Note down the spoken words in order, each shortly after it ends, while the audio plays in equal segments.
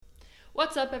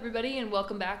What's up, everybody, and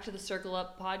welcome back to the Circle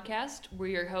Up podcast. We're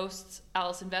your hosts,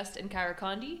 Allison and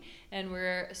Kyra, and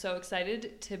we're so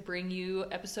excited to bring you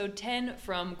episode 10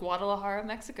 from Guadalajara,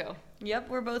 Mexico. Yep,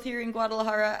 we're both here in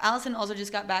Guadalajara. Allison also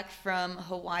just got back from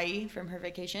Hawaii from her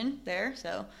vacation there,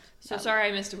 so sorry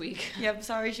I missed a week. Yep,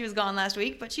 sorry she was gone last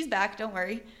week, but she's back, don't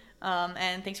worry.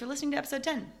 And thanks for listening to episode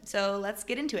 10. So let's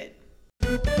get into it.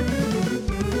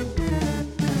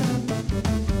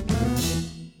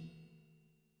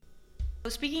 So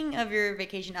speaking of your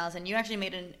vacation, Allison, you actually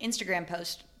made an Instagram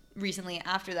post recently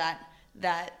after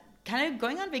that kind of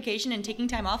going on vacation and taking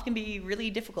time off can be really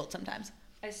difficult sometimes.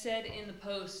 I said in the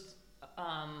post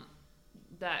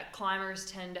that climbers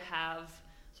tend to have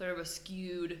sort of a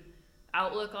skewed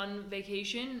outlook on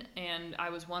vacation, and I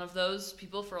was one of those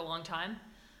people for a long time.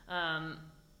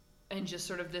 And just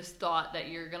sort of this thought that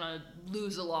you're going to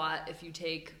lose a lot if you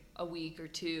take a week or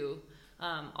two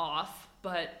off.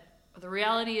 But the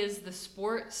reality is the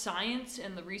sport science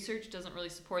and the research doesn't really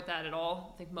support that at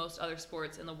all. I think most other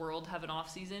sports in the world have an off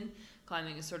season.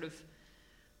 Climbing is sort of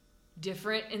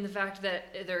different in the fact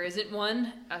that there isn't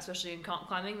one, especially in comp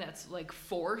climbing, that's like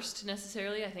forced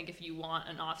necessarily. I think if you want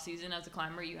an off season as a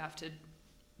climber, you have to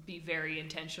be very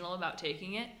intentional about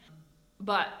taking it.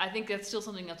 But I think that's still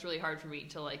something that's really hard for me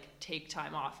to like take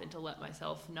time off and to let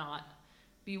myself not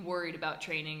be worried about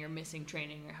training or missing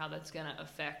training or how that's going to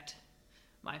affect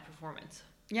my performance.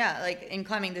 Yeah, like in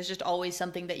climbing, there's just always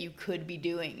something that you could be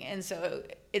doing. And so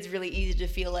it's really easy to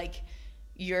feel like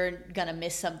you're going to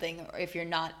miss something or if you're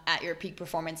not at your peak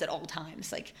performance at all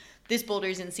times. Like this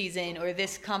boulder's in season or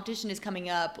this competition is coming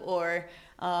up or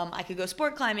I could go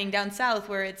sport climbing down south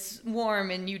where it's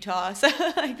warm in Utah. So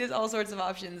like there's all sorts of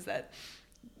options that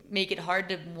make it hard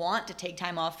to want to take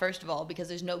time off, first of all, because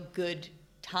there's no good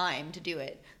time to do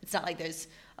it. It's not like there's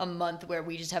a month where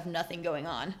we just have nothing going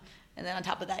on. And then on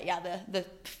top of that, yeah, the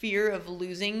fear of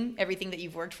losing everything that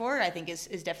you've worked for, I think is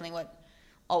definitely what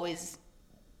always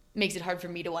makes it hard for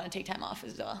me to want to take time off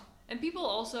as well. And people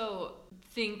also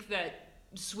think that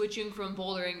switching from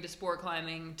bouldering to sport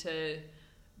climbing to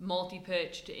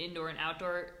multi-pitch to indoor and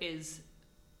outdoor is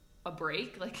a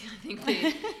break. Like, I think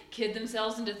they kid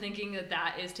themselves into thinking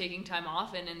that is taking time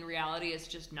off, and in reality, it's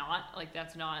just not. Like,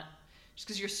 that's not. Just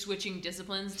because you're switching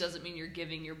disciplines doesn't mean you're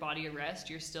giving your body a rest.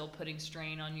 You're still putting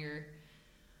strain on your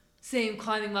same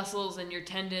climbing muscles and your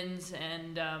tendons.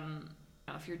 And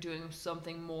if you're doing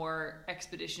something more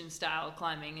expedition style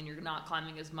climbing and you're not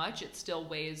climbing as much, it still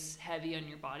weighs heavy on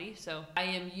your body. So I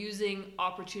am using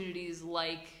opportunities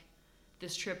like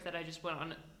this trip that I just went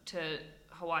on to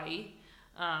Hawaii.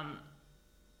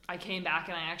 I came back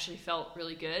and I actually felt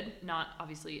really good. Not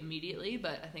obviously immediately,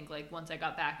 but I think like once I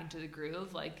got back into the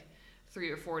groove, like 3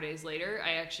 or 4 days later,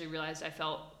 I actually realized I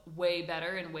felt way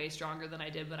better and way stronger than I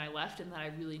did when I left, and that I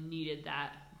really needed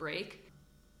that break.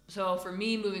 So for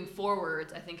me moving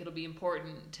forwards, I think it'll be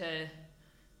important to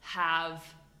have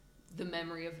the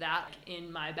memory of that in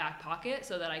my back pocket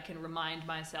so that I can remind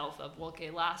myself of, well, okay,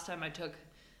 last time I took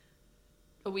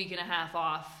a week and a half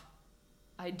off,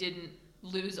 I didn't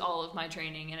lose all of my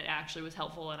training, and it actually was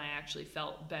helpful, and I actually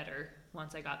felt better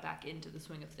once I got back into the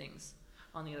swing of things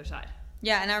on the other side.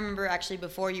 Yeah, and I remember actually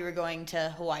before you were going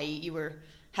to Hawaii, you were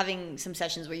having some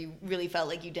sessions where you really felt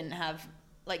like you didn't have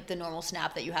like the normal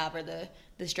snap that you have or the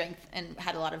strength, and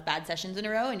had a lot of bad sessions in a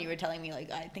row, and you were telling me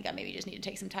like, I think I maybe just need to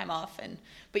take some time off,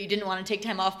 but you didn't want to take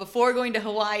time off before going to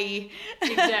Hawaii.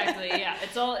 Exactly, yeah.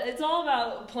 It's all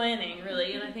about planning,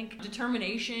 really, and I think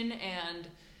determination and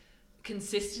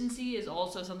consistency is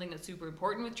also something that's super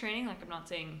important with training. Like, I'm not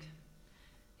saying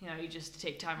you just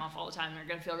take time off all the time and you're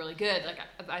going to feel really good.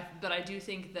 But I do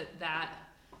think that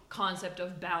concept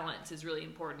of balance is really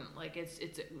important. Like,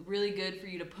 it's really good for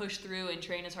you to push through and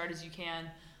train as hard as you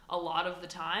can a lot of the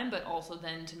time, but also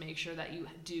then to make sure that you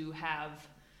do have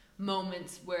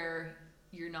moments where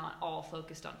you're not all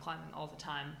focused on climbing all the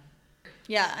time.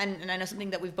 Yeah, and I know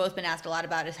something that we've both been asked a lot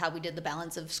about is how we did the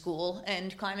balance of school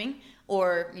and climbing,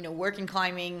 or work and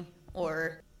climbing,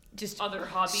 or just other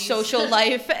hobbies, social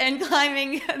life and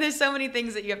climbing. There's so many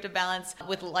things that you have to balance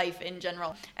with life in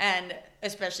general, and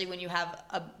especially when you have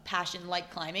a passion like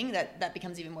climbing, that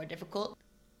becomes even more difficult.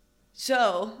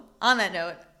 So on that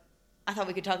note, I thought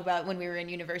we could talk about when we were in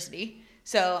university.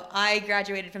 So I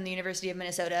graduated from the University of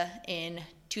Minnesota in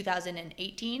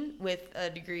 2018 with a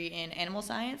degree in animal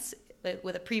science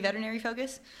with a pre-veterinary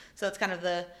focus. So it's kind of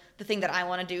the thing that I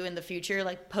want to do in the future,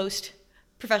 like post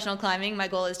professional climbing. My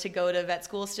goal is to go to vet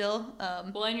school still.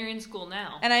 Well, and you're in school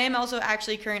now. And I am also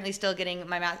actually currently still getting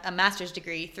a master's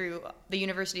degree through the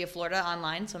University of Florida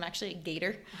online, so I'm actually a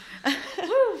Gator.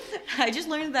 I just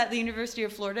learned that the University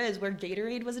of Florida is where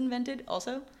Gatorade was invented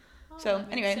also. So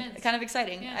anyway, kind of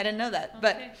exciting. Yeah. I didn't know that.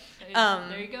 Okay. But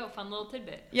there you go. Fun little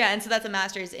tidbit. Yeah, and so that's a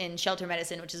master's in shelter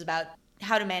medicine, which is about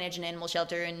how to manage an animal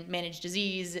shelter and manage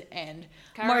disease and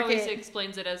Kyra always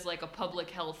explains it as like a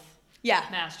public health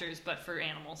master's, but for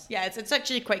animals. Yeah, it's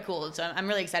actually quite cool. So I'm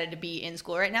really excited to be in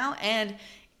school right now and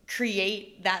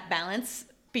create that balance,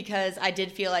 because I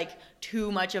did feel like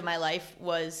too much of my life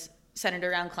was centered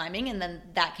around climbing, and then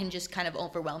that can just kind of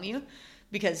overwhelm you.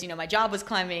 Because, my job was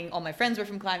climbing, all my friends were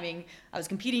from climbing, I was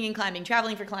competing in climbing,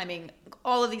 traveling for climbing,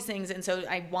 all of these things. And so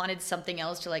I wanted something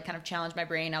else to like kind of challenge my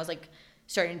brain. I was like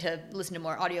starting to listen to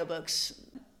more audiobooks,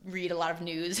 read a lot of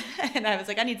news, and I was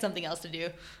like, I need something else to do.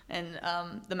 And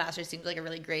the master's seems like a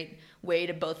really great way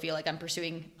to both feel like I'm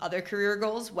pursuing other career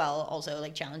goals while also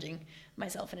like challenging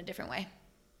myself in a different way.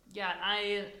 Yeah,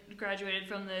 I graduated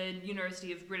from the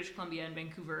University of British Columbia in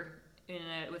Vancouver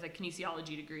with a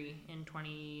kinesiology degree in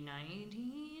 2019.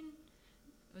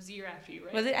 It was the year after you,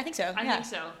 right? Was it? I think so. I think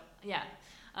so. Yeah.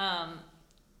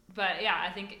 But yeah,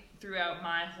 I think throughout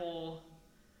my whole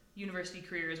university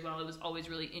career as well, it was always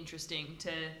really interesting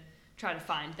to try to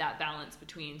find that balance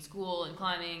between school and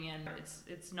climbing, and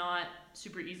it's not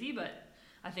super easy, but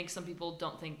I think some people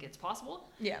don't think it's possible.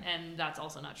 Yeah. And that's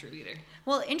also not true either.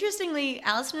 Well, interestingly,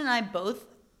 Allison and I both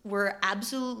were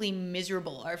absolutely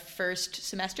miserable our first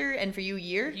semester, and for you,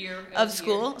 year of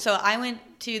school. So I went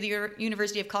to the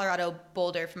University of Colorado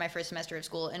Boulder for my first semester of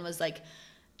school and was like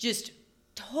just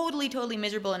totally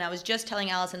miserable. And I was just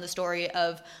telling Allison the story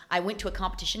of I went to a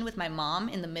competition with my mom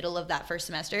in the middle of that first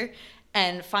semester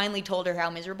and finally told her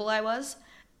how miserable I was.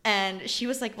 And she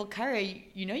was like, well, Kyra,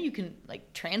 you can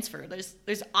like transfer.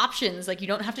 There's options. Like, you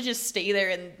don't have to just stay there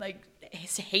and like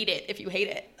hate it if you hate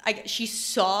it. She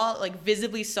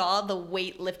visibly saw the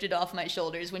weight lifted off my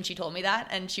shoulders when she told me that.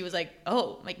 And she was like,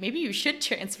 oh, like maybe you should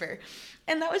transfer.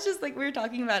 And that was just like, we were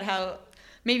talking about how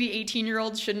maybe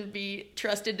 18-year-olds shouldn't be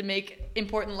trusted to make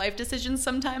important life decisions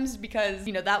sometimes, because,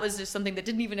 that was just something that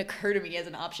didn't even occur to me as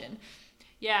an option.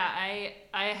 Yeah,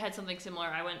 I had something similar.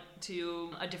 I went to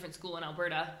a different school in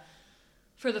Alberta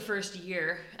for the first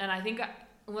year, and I think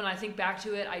when I think back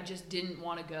to it, I just didn't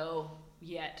want to go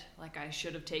yet. Like, I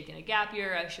should have taken a gap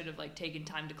year. I should have like taken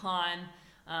time to climb.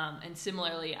 And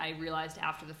similarly, I realized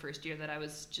after the first year that I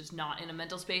was just not in a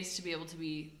mental space to be able to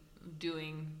be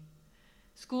doing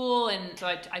school, and so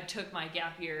I took my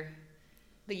gap year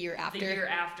the year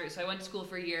after. So I went to school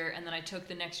for a year, and then I took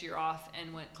the next year off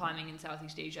and went climbing in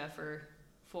Southeast Asia for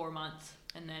 4 months,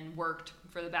 and then worked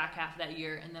for the back half of that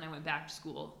year, and then I went back to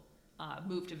school,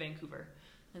 moved to Vancouver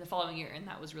in the following year, and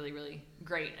that was really, really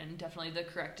great and definitely the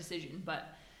correct decision.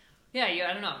 But yeah,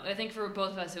 I don't know. I think for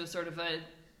both of us, it was sort of a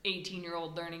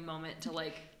 18-year-old learning moment to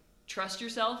like trust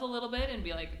yourself a little bit and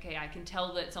be like, okay, I can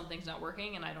tell that something's not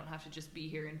working, and I don't have to just be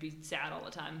here and be sad all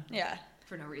the time. Yeah.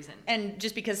 For no reason. And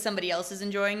just because somebody else is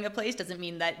enjoying a place doesn't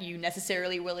mean that you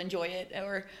necessarily will enjoy it,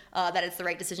 or that it's the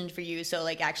right decision for you. So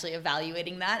like actually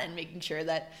evaluating that and making sure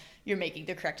that you're making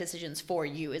the correct decisions for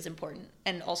you is important.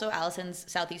 And also Allison's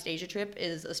Southeast Asia trip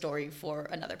is a story for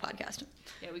another podcast.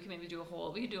 Yeah, we could maybe do a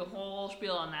whole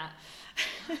spiel on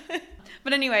that.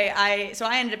 But anyway, I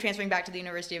ended up transferring back to the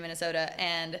University of Minnesota,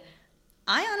 and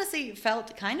I honestly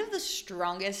felt kind of the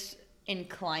strongest in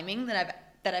climbing that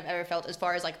I've ever felt as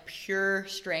far as like pure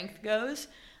strength goes.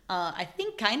 I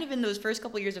think kind of in those first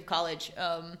couple years of college,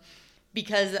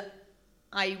 because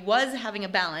I was having a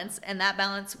balance, and that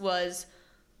balance was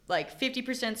like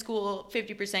 50% school,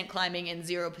 50% climbing, and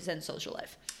 0% social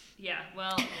life. Yeah,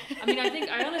 well, I mean,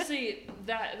 I honestly,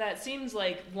 that seems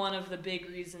like one of the big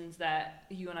reasons that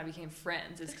you and I became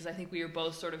friends, is because I think we were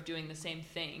both sort of doing the same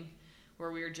thing,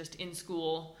 where we were just in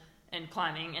school and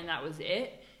climbing, and that was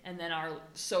it. And then our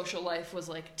social life was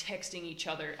like texting each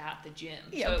other at the gym.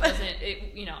 Yep. So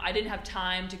I didn't have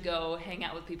time to go hang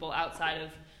out with people outside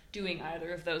of doing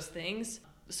either of those things.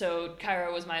 So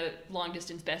Kyra was my long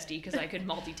distance bestie because I could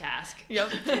multitask. Yep.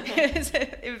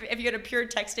 If you had a pure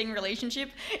texting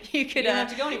relationship, you don't have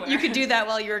to go anywhere. You could do that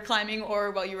while you were climbing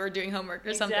or while you were doing homework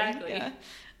or something. Exactly.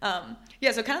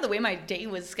 Yeah. So kind of the way my day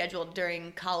was scheduled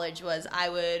during college was I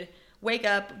would wake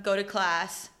up, go to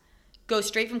class, go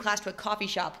straight from class to a coffee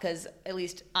shop, because at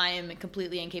least I am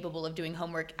completely incapable of doing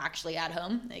homework actually at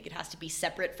home. Like, it has to be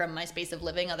separate from my space of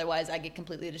living. Otherwise, I get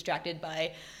completely distracted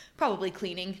by probably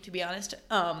cleaning, to be honest.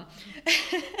 Allison's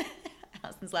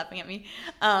laughing at me.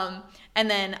 And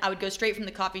then I would go straight from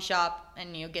the coffee shop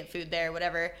and, get food there,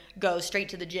 whatever, go straight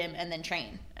to the gym and then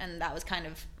train. And that was kind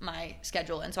of my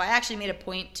schedule. And so I actually made a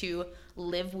point to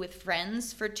live with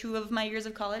friends for 2 of my years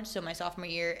of college. So my sophomore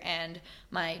year and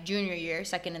my junior year,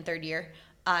 second and third year,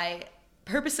 I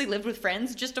purposely lived with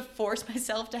friends just to force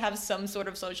myself to have some sort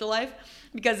of social life,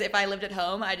 because if I lived at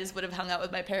home, I just would have hung out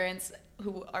with my parents,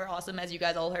 who are awesome, as you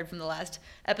guys all heard from the last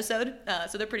episode.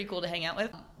 So they're pretty cool to hang out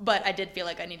with. But I did feel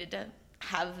like I needed to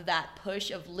have that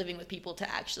push of living with people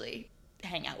to actually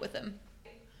hang out with them.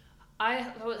 I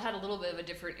had a little bit of a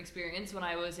different experience when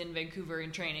I was in Vancouver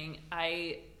in training.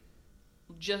 I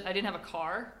didn't have a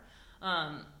car.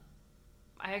 I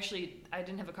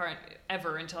didn't have a car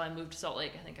ever until I moved to Salt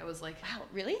Lake. I think I was like, wow,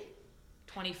 really?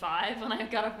 25 when I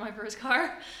got up my first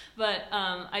car. But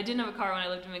I didn't have a car when I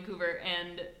lived in Vancouver,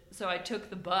 and so I took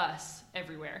the bus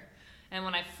everywhere. And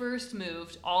when I first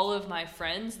moved, all of my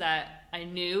friends that I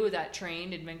knew that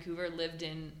trained in Vancouver lived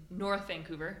in North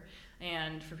Vancouver.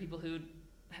 And for people who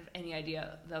have any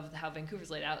idea of how Vancouver's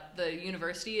laid out, the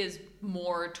university is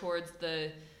more towards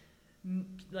the,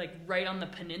 like, right on the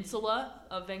peninsula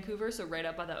of Vancouver, so right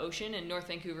up by the ocean, and North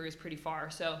Vancouver is pretty far.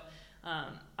 So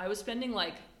I was spending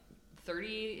like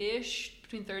 30-ish,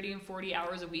 between 30 and 40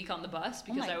 hours a week on the bus,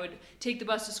 because I would take the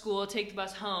bus to school, take the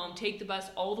bus home, take the bus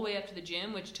all the way up to the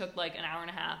gym, which took like an hour and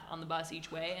a half on the bus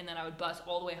each way, and then I would bus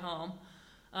all the way home.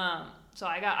 So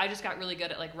I just got really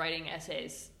good at like writing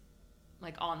essays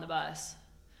like on the bus,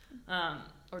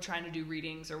 or trying to do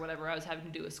readings or whatever I was having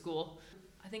to do at school.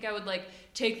 I think I would like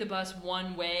take the bus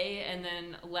one way and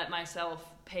then let myself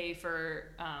pay for,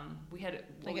 we had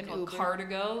what we call car to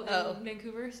go in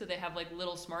Vancouver. So they have like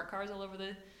little smart cars all over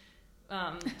the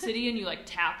city, and you like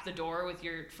tap the door with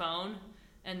your phone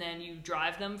and then you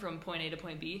drive them from point A to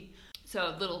point B.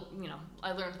 So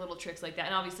I learned little tricks like that.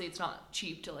 And obviously it's not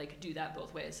cheap to like do that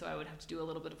both ways. So I would have to do a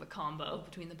little bit of a combo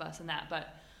between the bus and that.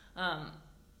 But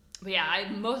yeah,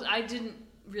 I didn't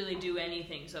really do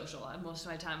anything social. Most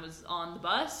of my time was on the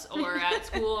bus or at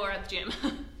school or at the gym.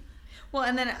 Well,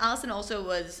 and then Allison also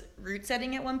was route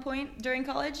setting at one point during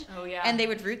college. Oh, yeah. And they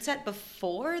would route set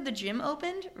before the gym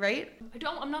opened, right?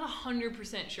 I'm not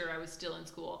 100% sure I was still in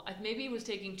school. I maybe was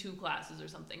taking 2 classes or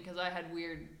something, because I had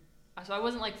so I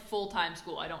wasn't like full-time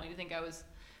school. I don't even think I was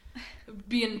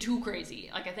being too crazy.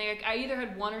 Like, I think I either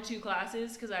had 1 or 2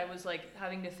 classes because I was like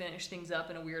having to finish things up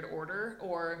in a weird order,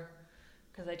 or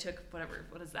because I took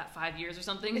what is that, 5 years or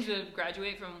something to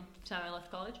graduate from the time I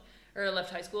left college or left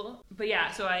high school. But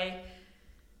yeah, so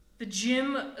the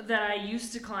gym that I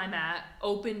used to climb at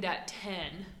opened at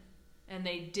 10, and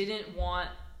they didn't want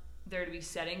there to be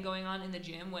setting going on in the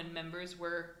gym when members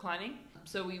were climbing.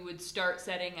 So we would start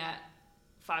setting at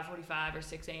 5:45 or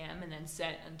 6 a.m. and then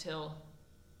set until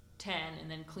 10, and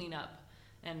then clean up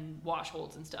and wash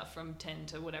holds and stuff from 10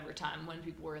 to whatever time when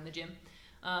people were in the gym.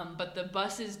 But the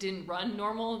buses didn't run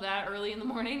normal that early in the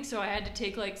morning, so I had to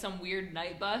take like some weird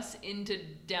night bus into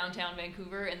downtown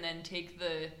Vancouver and then take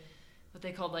what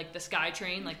they called like the Sky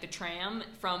Train, like the tram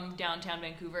from downtown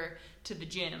Vancouver to the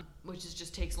gym, which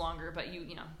just takes longer, but you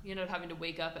end up having to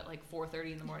wake up at like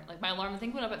 4:30 in the morning. Like my alarm I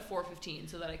think went up at 4:15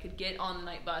 so that I could get on the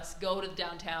night bus, go to the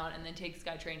downtown, and then take the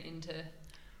Sky Train into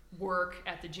work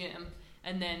at the gym.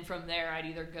 And then from there, I'd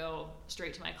either go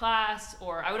straight to my class,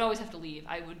 or I would always have to leave.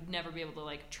 I would never be able to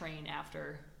like train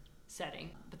after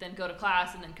setting, but then go to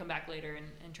class and then come back later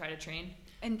and try to train.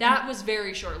 And that was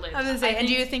very short-lived. I was going to say, and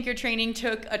do you think your training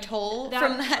took a toll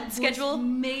from that schedule?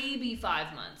 Maybe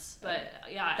 5 months, but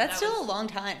yeah. That's still a long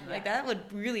time. Yeah. Like that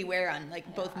would really wear on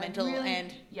like both mental and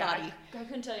body. I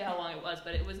couldn't tell you how long it was,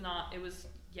 but it was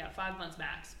 5 months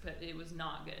max, but it was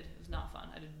not good. It was not fun.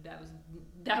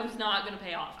 That was not going to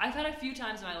pay off. I've had a few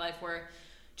times in my life where,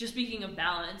 just speaking of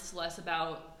balance, less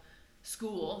about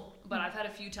school, but I've had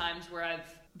a few times where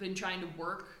I've been trying to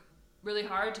work really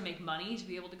hard to make money to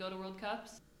be able to go to World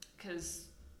Cups, because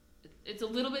it's a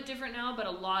little bit different now, but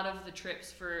a lot of the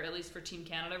trips at least for Team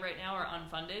Canada right now are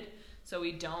unfunded, so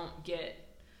we don't get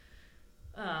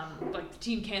like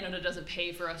Team Canada doesn't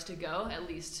pay for us to go, at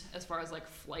least as far as like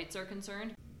flights are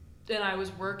concerned. Then I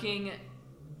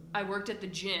worked at the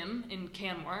gym in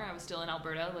Canmore. I was still in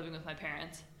Alberta living with my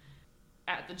parents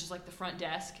at just like the front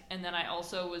desk, and then I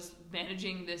also was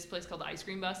managing this place called the Ice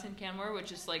Cream Bus in Canmore,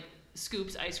 which is like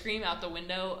scoops ice cream out the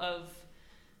window of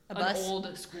an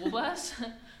old school bus,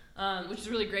 which is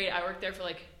really great. I worked there for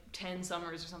like 10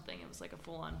 summers or something. It was like a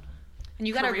full-on and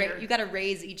you got a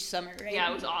raise each summer, right? Yeah,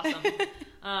 it was awesome.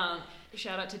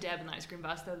 Shout out to Deb and the Ice Cream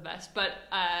Bus, they're the best. But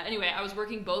anyway, I was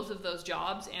working both of those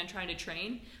jobs and trying to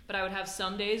train, but I would have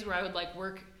some days where I would like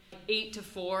work 8 to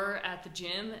 4 at the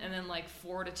gym and then like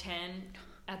 4 to 10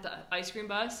 at the Ice Cream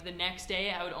Bus. The next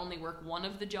day I would only work one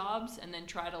of the jobs and then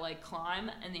try to like climb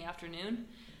in the afternoon.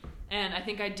 And I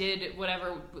think I did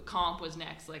whatever comp was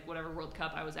next, like whatever World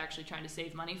Cup I was actually trying to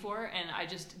save money for, and I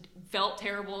just felt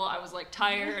terrible. I was like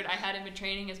tired. I hadn't been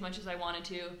training as much as I wanted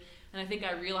to, and I think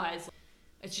I realized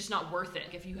it's just not worth it.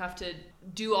 If you have to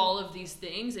do all of these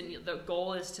things and the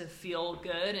goal is to feel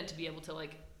good and to be able to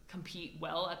like compete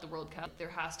well at the World Cup, there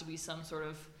has to be some sort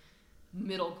of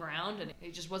middle ground, and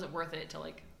it just wasn't worth it to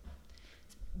like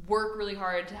work really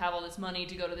hard to have all this money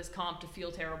to go to this comp to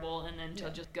feel terrible and then to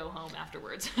just go home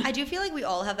afterwards. I do feel like we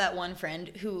all have that one friend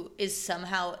who is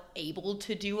somehow able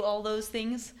to do all those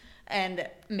things and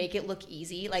make it look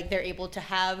easy. Like they're able to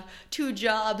have 2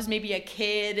 jobs, maybe a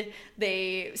kid,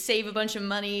 they save a bunch of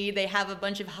money, they have a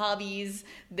bunch of hobbies,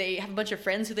 they have a bunch of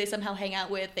friends who they somehow hang out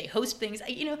with, they host things,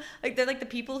 you know, like they're like the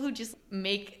people who just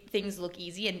make things look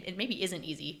easy, and it maybe isn't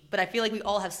easy, but I feel like we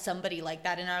all have somebody like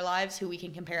that in our lives who we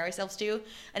can compare ourselves to,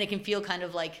 and it can feel kind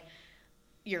of like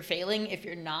you're failing if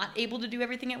you're not able to do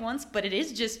everything at once, but it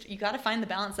is just, you got to find the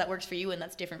balance that works for you, and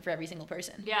that's different for every single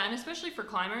person. Yeah, and especially for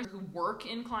climbers who work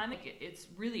in climbing, it's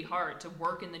really hard to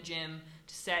work in the gym,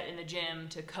 to set in the gym,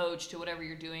 to coach, to whatever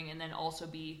you're doing, and then also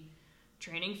be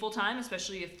training full time,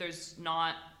 especially if there's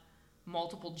not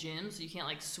multiple gyms, so you can't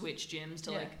like switch gyms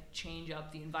to like change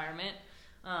up the environment.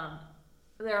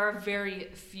 There are very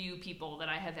few people that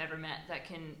I have ever met that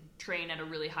can train at a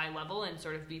really high level and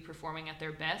sort of be performing at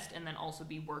their best and then also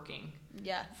be working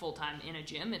full time in a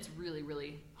gym. It's really,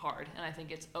 really hard. And I think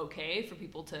it's okay for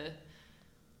people to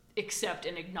accept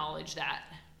and acknowledge that.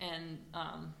 And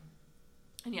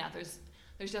yeah, there's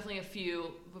definitely a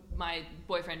few, my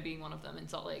boyfriend being one of them in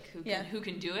Salt Lake, who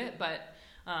can do it. But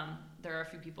there are a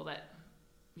few people that,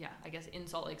 I guess in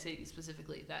Salt Lake City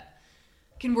specifically, that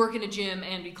can work in a gym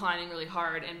and be climbing really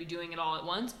hard and be doing it all at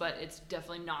once, but it's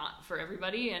definitely not for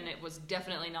everybody, and it was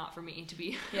definitely not for me to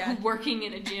be working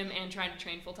in a gym and trying to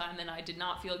train full time, and I did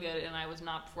not feel good, and I was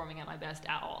not performing at my best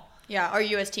at all. Yeah, our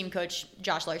U.S. team coach,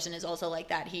 Josh Larson, is also like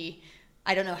that.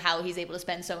 I don't know how he's able to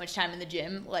spend so much time in the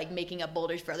gym, like making up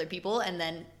boulders for other people, and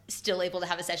then still able to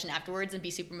have a session afterwards and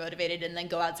be super motivated and then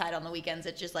go outside on the weekends.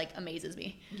 It just like amazes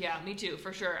me. Yeah, me too,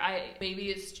 for sure. Maybe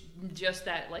it's just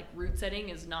that like route setting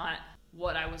is not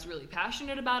what I was really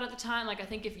passionate about at the time. Like I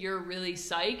think if you're really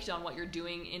psyched on what you're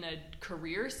doing in a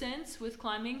career sense with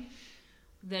climbing,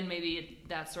 then maybe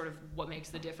that's sort of what makes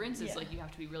the difference. Is like you have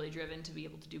to be really driven to be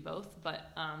able to do both. But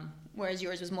whereas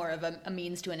yours was more of a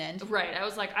means to an end. Right. I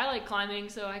was like, I like climbing,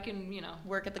 so I can,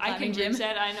 work at the climbing gym. I can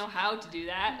set, I know how to do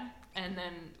that. And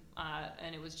then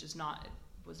and it was just not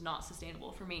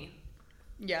sustainable for me.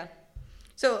 Yeah.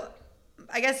 So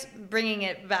I guess bringing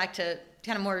it back to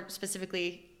kind of more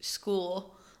specifically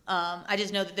school, I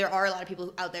just know that there are a lot of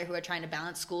people out there who are trying to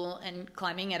balance school and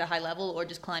climbing at a high level, or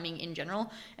just climbing in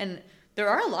general, and there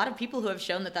are a lot of people who have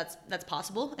shown that that's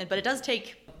possible, but it does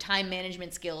take time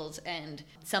management skills and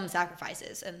some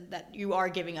sacrifices, and that you are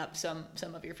giving up some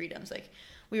of your freedoms. Like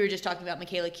we were just talking about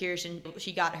Michaela Kirsch, and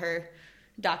she got her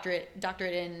doctorate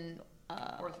in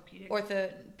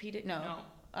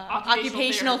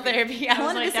occupational therapy. I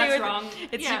wanted to say that's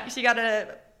wrong. She got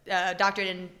a doctorate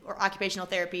in occupational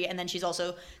therapy, and then she's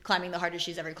also climbing the hardest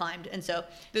she's ever climbed. And so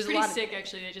there's pretty sick,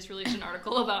 actually. They just released an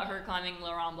article about her climbing Le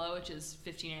Rambla, which is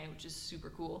 15A, which is super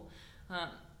cool.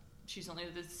 She's only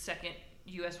the second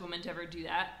U.S. woman to ever do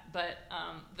that, but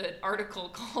the article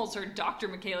calls her Dr.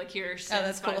 Michaela Kirsch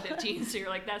since 515. Cool. So you're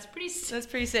like, that's pretty sick. That's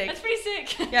pretty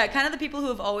sick. Yeah, kind of the people who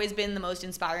have always been the most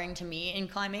inspiring to me in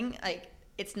climbing. Like,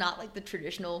 it's not like the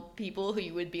traditional people who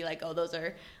you would be like, oh, those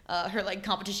are her like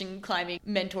competition climbing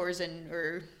mentors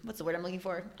or what's the word I'm looking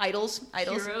for? Idols.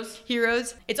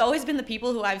 Heroes. It's always been the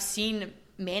people who I've seen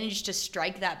manage to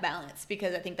strike that balance,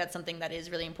 because I think that's something that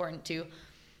is really important to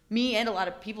me and a lot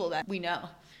of people that we know.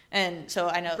 And so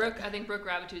I know I think Brooke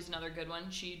Rabbitoux is another good one.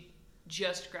 She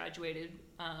just graduated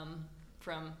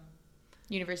from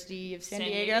University of San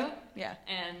Diego. Yeah.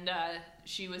 And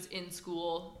she was in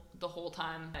school the whole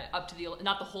time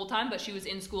not the whole time, but she was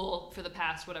in school for the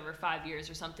past 5 years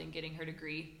or something, getting her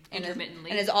degree intermittently,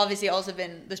 and has obviously also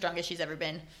been the strongest she's ever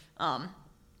been.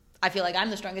 I feel like I'm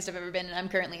the strongest I've ever been, and I'm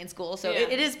currently in school, so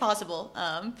it is possible.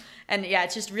 And yeah,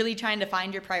 it's just really trying to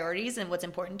find your priorities and what's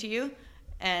important to you,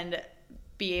 and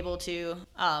be able to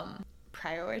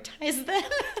prioritize them.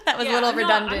 That was a little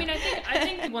redundant. I mean, I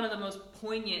think one of the most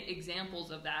poignant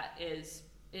examples of that is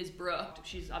Brooke.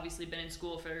 She's obviously been in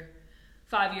school for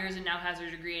 5 years and now has her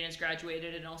degree and has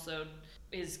graduated, and also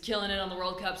is killing it on the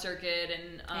World Cup circuit,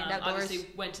 and obviously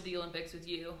went to the Olympics with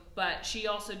you. But she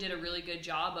also did a really good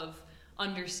job of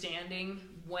understanding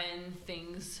when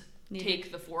things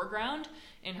take the foreground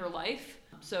in her life.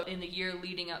 So in the year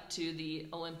leading up to the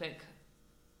Olympics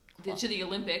and to the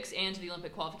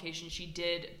Olympic qualification, she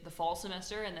did the fall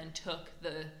semester and then took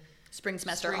the spring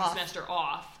semester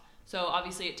off. So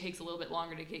obviously it takes a little bit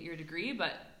longer to get your degree,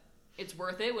 but it's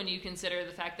worth it when you consider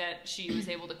the fact that she was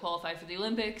able to qualify for the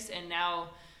Olympics and now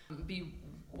be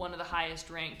one of the highest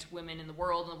ranked women in the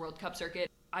World Cup circuit.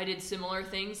 I did similar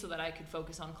things so that I could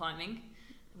focus on climbing,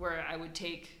 where I would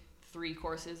take 3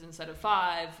 courses instead of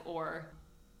 5, or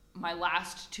my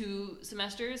last 2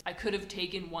 semesters, I could have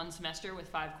taken 1 semester with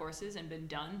 5 courses and been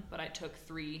done, but I took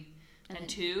 3 and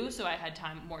 2, so I had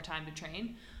more time to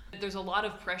train. There's a lot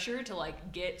of pressure to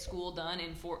like get school done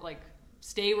in 4, like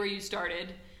stay where you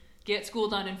started, get school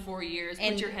done in 4 years,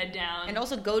 put your head down. And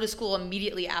also go to school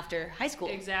immediately after high school.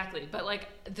 Exactly. But like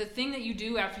the thing that you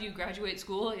do after you graduate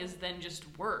school is then just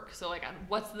work. So like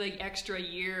what's the extra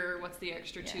year? What's the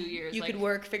extra 2 years? You could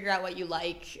work, figure out what you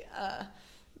like,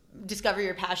 discover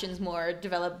your passions more,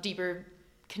 develop deeper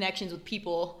connections with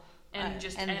people, and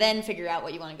then figure out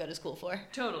what you want to go to school for.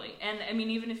 Totally. And I mean,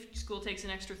 even if school takes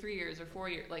an extra 3 years or 4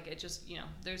 years, like it just,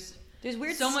 there's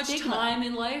weird so much stigma. time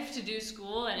in life to do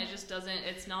school, and it just doesn't,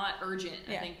 it's not urgent.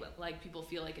 I think like people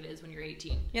feel like it is when you're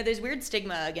 18. Yeah, there's weird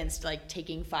stigma against like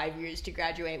taking 5 years to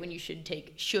graduate when you should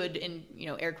in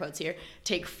air quotes here,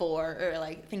 take 4 or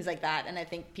like things like that. And I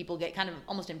think people get kind of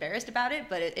almost embarrassed about it,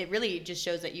 but it really just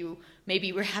shows that you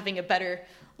maybe were having a better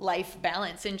life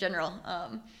balance in general.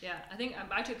 Yeah, I think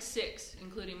I took 6,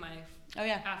 including my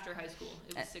after high school.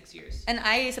 It was 6 years. And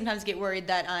I sometimes get worried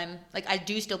that I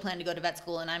do still plan to go to vet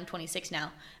school, and I'm 26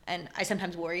 now, and I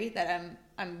sometimes worry that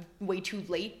I'm way too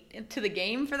late to the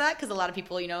game for that, because a lot of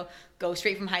people, go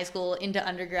straight from high school into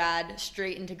undergrad,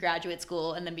 straight into graduate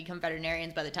school, and then become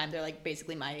veterinarians by the time they're like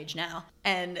basically my age now.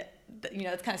 And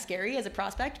it's kind of scary as a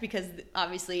prospect, because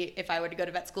obviously if I were to go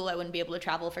to vet school, I wouldn't be able to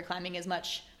travel for climbing as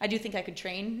much. I do think I could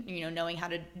train, knowing how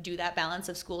to do that balance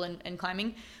of school and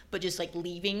climbing, but just like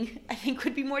leaving, I think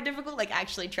would be more difficult, like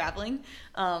actually traveling.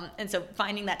 And so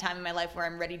finding that time in my life where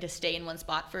I'm ready to stay in one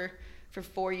spot for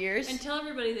 4 years. And tell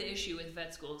everybody the issue with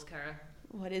vet schools, Kyra.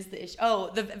 What is the issue? Oh,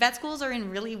 the vet schools are in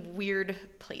really weird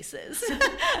places.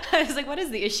 I was like, what is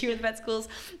the issue with vet schools?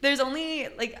 There's only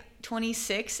like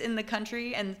 26 in the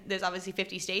country, and there's obviously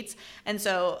 50 states. And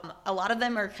so a lot of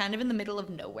them are kind of in the middle of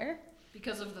nowhere.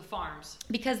 Because of the farms.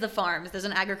 Because the farms. There's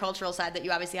an agricultural side that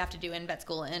you obviously have to do in vet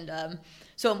school. And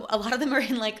so a lot of them are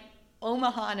in like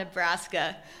Omaha,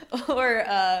 Nebraska, or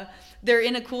they're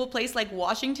in a cool place like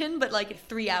Washington, but like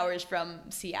 3 hours from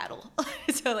Seattle.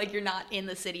 So like you're not in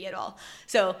the city at all.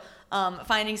 So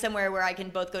finding somewhere where I can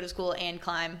both go to school and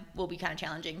climb will be kind of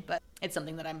challenging, but it's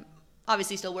something that I'm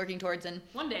obviously still working towards. And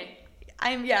one day.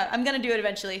 I'm gonna do it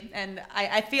eventually, and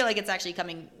I feel like it's actually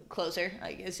coming closer.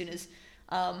 Like as soon as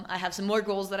I have some more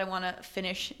goals that I want to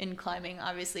finish in climbing,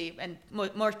 obviously, and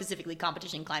more specifically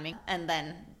competition climbing, and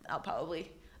then I'll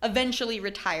probably eventually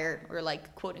retire, or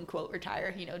like quote unquote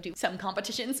retire, do some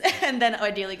competitions and then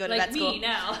ideally go to vet school. Like me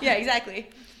now. Yeah,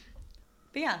 exactly.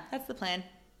 But yeah, that's the plan.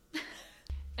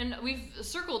 And we've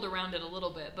circled around it a little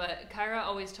bit, but Kyra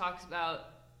always talks about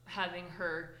having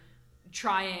her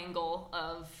triangle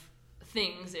of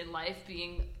things in life,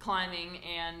 being climbing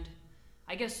and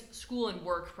I guess school and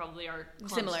work probably are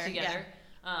similar together.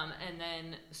 Yeah. And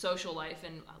then social life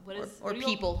and what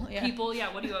people. People,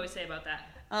 yeah. What do you always say about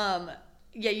that?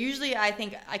 Yeah, usually I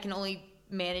think I can only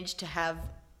manage to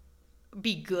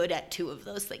be good at 2 of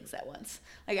those things at once.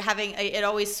 Like it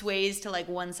always sways to like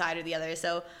one side or the other.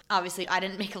 So obviously I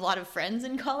didn't make a lot of friends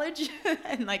in college.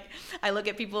 And like I look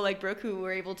at people like Brooke who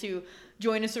were able to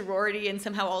join a sorority and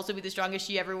somehow also be the strongest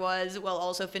she ever was while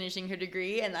also finishing her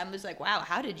degree. And I'm just like, wow,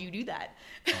 how did you do that?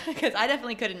 Because I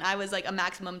definitely couldn't. I was like a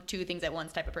maximum 2 things at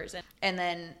once type of person. And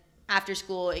then after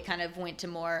school, it kind of went to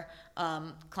more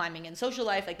climbing and social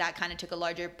life. Like that kind of took a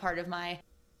larger part of my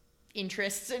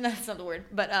interests. And that's not the word,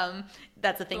 but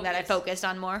that's the thing that I focused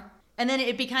on more. And then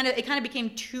it kind of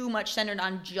became too much centered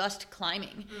on just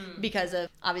climbing because of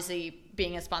obviously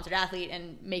being a sponsored athlete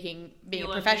and being a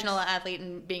professional athlete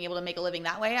and being able to make a living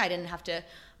that way. I didn't have to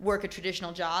work a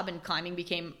traditional job, and climbing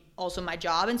became also my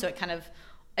job. And so it kind of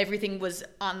everything was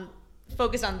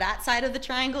focused on that side of the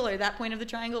triangle, or that point of the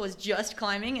triangle was just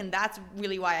climbing. And that's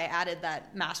really why I added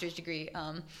that master's degree,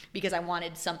 because I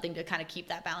wanted something to kind of keep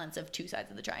that balance of 2 sides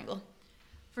of the triangle.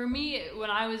 For me, when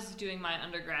I was doing my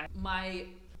undergrad, my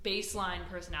baseline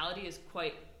personality is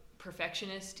quite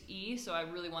perfectionist-y, so I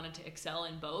really wanted to excel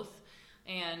in both.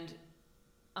 And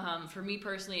for me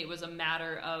personally, it was a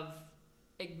matter of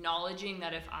acknowledging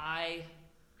that if I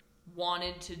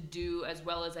wanted to do as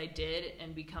well as I did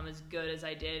and become as good as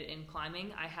I did in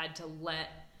climbing, I had to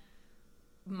let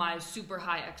my super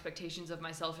high expectations of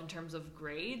myself in terms of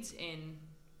grades in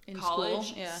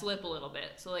college slip a little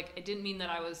bit. So like it didn't mean that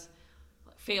I was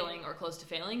failing or close to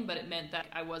failing, but it meant that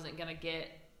I wasn't going to get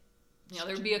You know,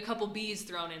 there'd be a couple B's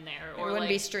thrown in there, or it wouldn't like,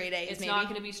 be straight A's. It's not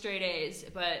going to be straight A's,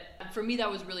 but for me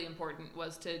that was really important,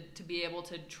 was to be able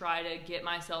to try to get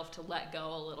myself to let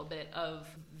go a little bit of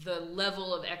the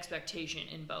level of expectation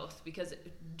in both, because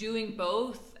doing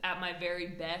both at my very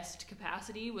best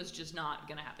capacity was just not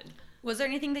going to happen. Was there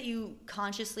anything that you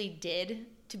consciously did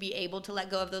to be able to let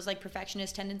go of those like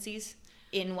perfectionist tendencies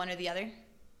in one or the other?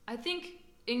 I think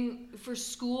for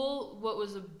school, what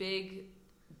was a big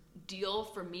deal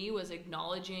for me was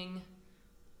acknowledging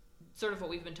sort of what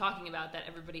we've been talking about, that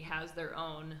everybody has their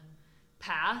own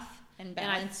path and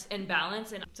balance.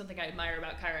 And something I admire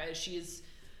about Kyra is she's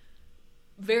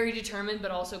very determined,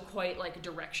 but also quite like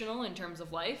directional in terms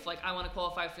of life. Like, I want to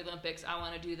qualify for the Olympics. I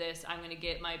want to do this. I'm going to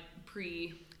get my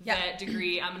pre-vet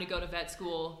degree. I'm going to go to vet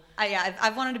school.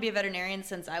 I've wanted to be a veterinarian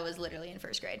since I was literally in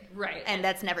first grade. Right. And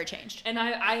that's never changed. And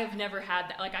I have never had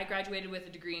that. Like, I graduated with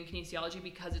a degree in kinesiology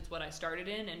because it's what I started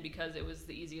in and because it was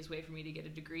the easiest way for me to get a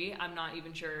degree. I'm not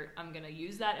even sure I'm going to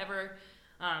use that ever.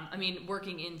 I mean,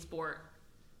 working in sport,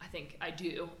 I think I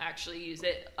do actually use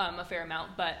it a fair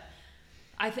amount, but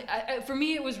for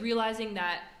me, it was realizing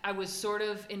that I was sort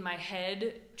of in my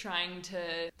head trying to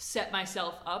set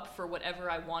myself up for whatever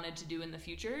I wanted to do in the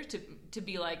future, to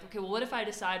be like, okay, well, what if I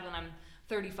decide when I'm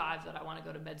 35 that I want to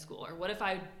go to med school? Or what if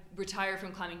I retire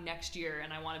from climbing next year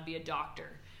and I want to be a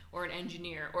doctor or an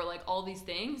engineer, or like all these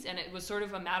things? And it was sort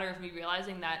of a matter of me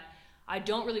realizing that I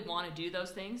don't really want to do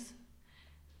those things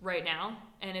right now.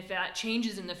 And if that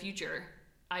changes in the future,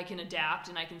 I can adapt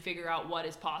and I can figure out what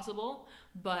is possible.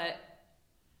 But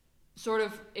sort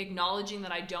of acknowledging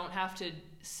that I don't have to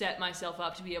set myself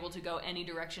up to be able to go any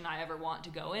direction I ever want to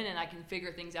go in, and I can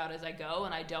figure things out as I go,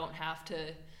 and I don't have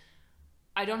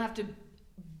to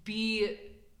be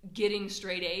getting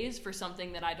straight A's for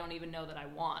something that I don't even know that I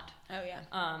want. Oh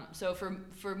yeah. So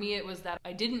for me, it was that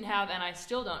I didn't have, and I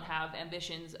still don't have,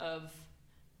 ambitions of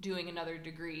doing another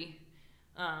degree.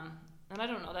 And I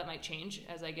don't know, that might change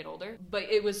as I get older. But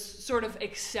it was sort of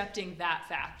accepting that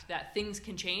fact, that things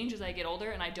can change as I get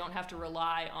older, and I don't have to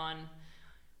rely on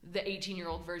the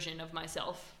 18-year-old version of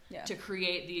myself to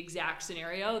create the exact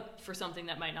scenario for something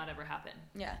that might not ever happen.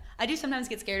 Yeah. I do sometimes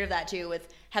get scared of that too,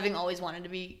 with having always wanted to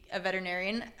be a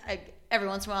veterinarian. Every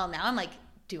once in a while now I'm like,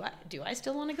 do I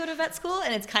still want to go to vet school?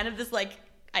 And it's kind of this like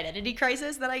identity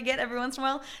crisis that I get every once in a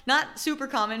while. Not super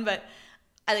common, but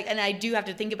I do have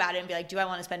to think about it and be like, do I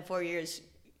want to spend 4 years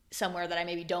somewhere that I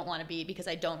maybe don't want to be because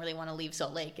I don't really want to leave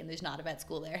Salt Lake and there's not a vet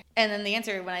school there? And then the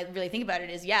answer, when I really think about it,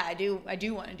 is yeah, I do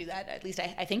want to do that. At least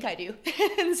I think I do.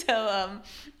 And so,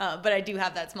 but I do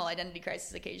have that small identity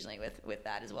crisis occasionally with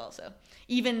that as well. So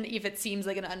even if it seems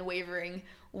like an unwavering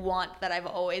want that I've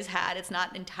always had, it's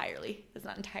not entirely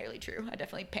true. I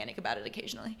definitely panic about it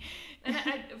occasionally. And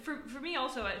for me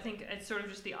also, I think it's sort of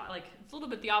just it's a little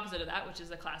bit the opposite of that, which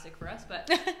is a classic for us. But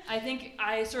I think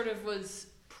I sort of was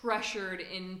pressured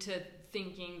into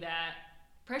thinking that,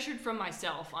 pressured from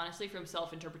myself, honestly, from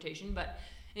self-interpretation, but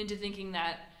into thinking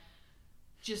that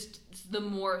just the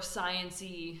more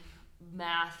sciencey,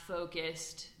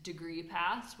 math-focused degree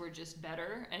paths were just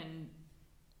better, and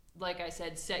like I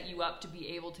said, set you up to be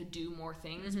able to do more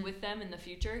things with them in the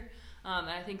future. And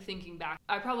I think thinking back,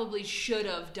 I probably should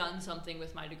have done something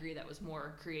with my degree that was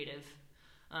more creative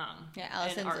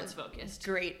Allison's and arts focused.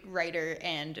 Great writer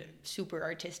and super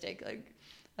artistic, like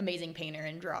amazing painter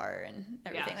and drawer and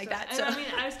everything like that. So I mean,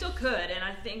 I still could, and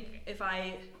I think if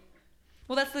I...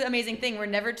 Well, that's the amazing thing. We're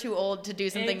never too old to do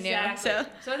something new. So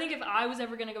I think if I was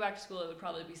ever going to go back to school, it would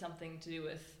probably be something to do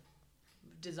with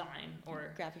design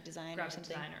or graphic design or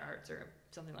arts or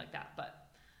something like that.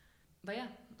 But yeah.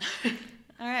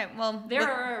 All right. Well,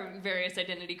 there are various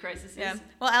identity crises. Yeah.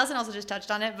 Well, Allison also just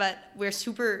touched on it, but we're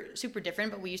super, super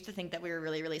different. But we used to think that we were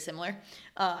really, really similar.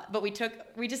 But we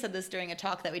just said this during a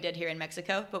talk that we did here in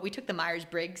Mexico. But we took the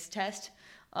Myers-Briggs test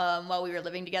while we were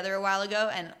living together a while ago,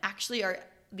 and actually are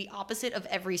the opposite of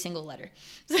every single letter.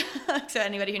 So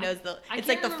anybody who knows it's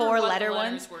like the 4-letter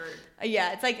ones.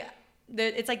 Yeah, it's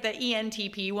like the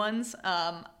ENTP ones.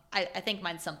 I think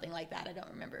mine's something like that. I don't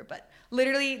remember, but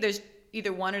literally there's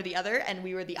either one or the other, and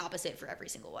we were the opposite for every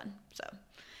single one. So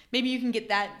maybe you can get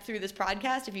that through this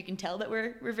podcast if you can tell that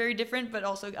we're very different, but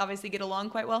also obviously get along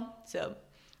quite well. So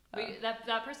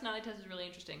that personality test is really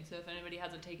interesting. So if anybody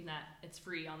hasn't taken that, it's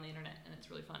free on the internet and it's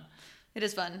really fun. It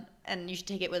is fun, and you should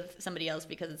take it with somebody else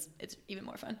because it's even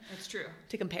more fun. It's true.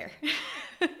 To compare.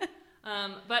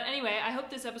 But anyway, I hope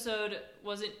this episode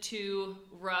wasn't too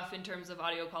rough in terms of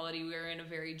audio quality. We were in a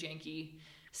very janky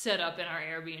setup in our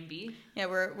Airbnb.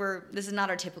 Yeah, this is not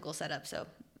our typical setup, so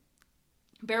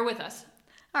bear with us.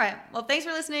 All right. Well, thanks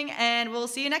for listening, and we'll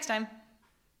see you next time.